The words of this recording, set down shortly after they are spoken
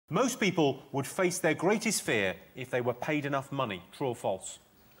Most people would face their greatest fear if they were paid enough money. True or false?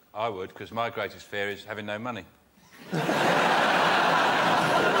 I would, because my greatest fear is having no money. You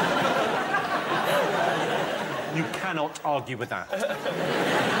cannot argue with that.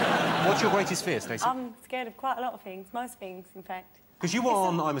 What's your greatest fear, Stacey? I'm scared of quite a lot of things, most things, in fact. Because you were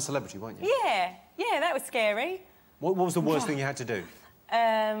on I'm a Celebrity, weren't you? Yeah, that was scary. What was the worst thing you had to do?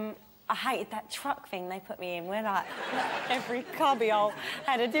 I hated that truck thing they put me in, where, like, every cubbyhole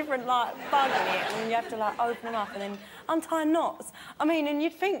had a different, like, bug in it, and you have to, like, open them up and then untie knots. I mean, and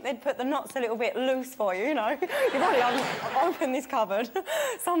you'd think they'd put the knots a little bit loose for you, you know. You've already opened this cupboard.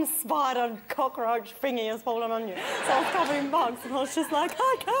 Some spider, cockroach thingy has fallen on you. So I was covered in bugs, and I was just like,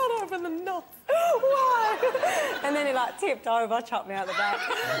 I can't open the knots. Why? And then it, like, tipped over, chucked me out the back.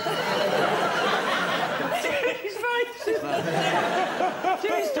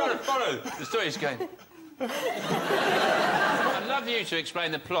 Jimmy's trying to follow the story. He's going... I'd love you to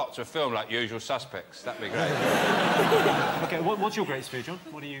explain the plot to a film like Usual Suspects. That'd be great. OK, what's your greatest fear, John?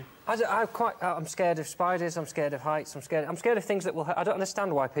 What are you... I'm scared of spiders, I'm scared of heights, I'm scared of things that will hurt. I don't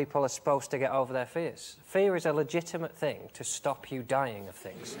understand why people are supposed to get over their fears. Fear is a legitimate thing to stop you dying of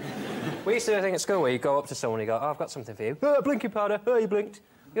things. We used to do a thing at school where you go up to someone and you go, oh, I've got something for you. Oh, blinking powder. Oh, you blinked.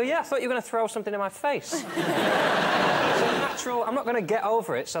 You go, yeah, I thought you were going to throw something in my face. It's natural. I'm not going to get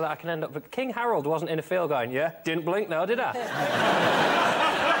over it so that I can end up... But King Harold wasn't in a field going, yeah, didn't blink now, did I?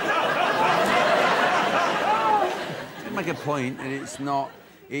 You make a point, and it's not...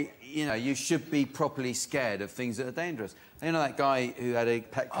 you know, you should be properly scared of things that are dangerous. You know that guy who had a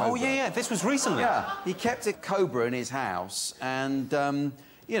pet cobra? Oh, yeah, this was recently. Yeah, he kept a cobra in his house, and,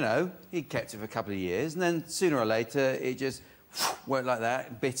 you know, he kept it for a couple of years, and then sooner or later it just... went like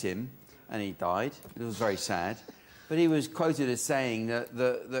that, bit him, and he died. It was very sad. But he was quoted as saying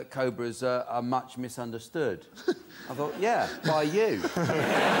that cobras are much misunderstood. I thought, yeah, by you.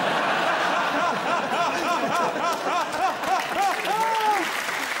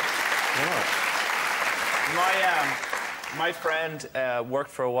 My friend worked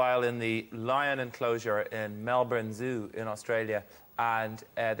for a while in the lion enclosure in Melbourne Zoo in Australia, and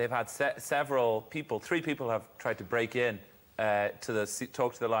they've had several people, 3 people have tried to break in to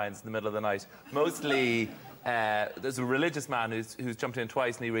talk to the lions in the middle of the night. Mostly, there's a religious man who's jumped in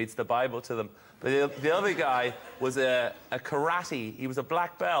twice and he reads the Bible to them. But the other guy was a karate. He was a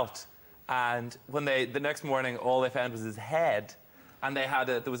black belt. And when the next morning, all they found was his head. And there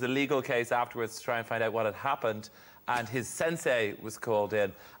was a legal case afterwards to try and find out what had happened. And his sensei was called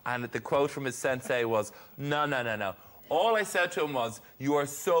in. And the quote from his sensei was, no. All I said to him was, you are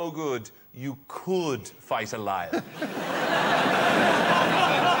so good, you could fight a lion.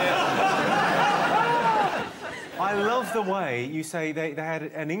 I love the way you say they had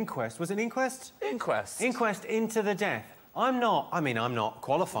an inquest. Was it an inquest? Inquest. Inquest into the death. I'm not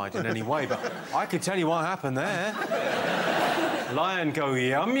qualified in any way, but I could tell you what happened there. Lion go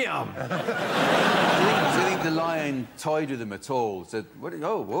yum yum. Do you think the lion toyed with him at all? Said,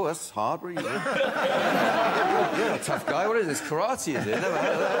 oh, whoa, that's hard. What are you doing? You're a tough guy. What is this? Karate, is it? Never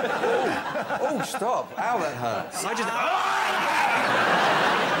heard of that. Oh, stop. Ow, that hurts.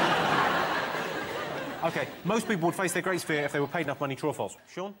 OK, most people would face their greatest fear if they were paid enough money. True or false?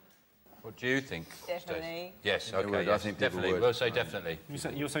 Sean? What do you think? Definitely. Yes, OK, I think people definitely. would. We'll say definitely.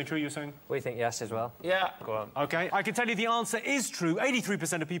 You're saying true, you're saying... We think yes as well. Yeah, go on. OK, I can tell you the answer is true.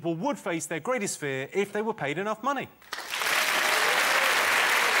 83% of people would face their greatest fear if they were paid enough money.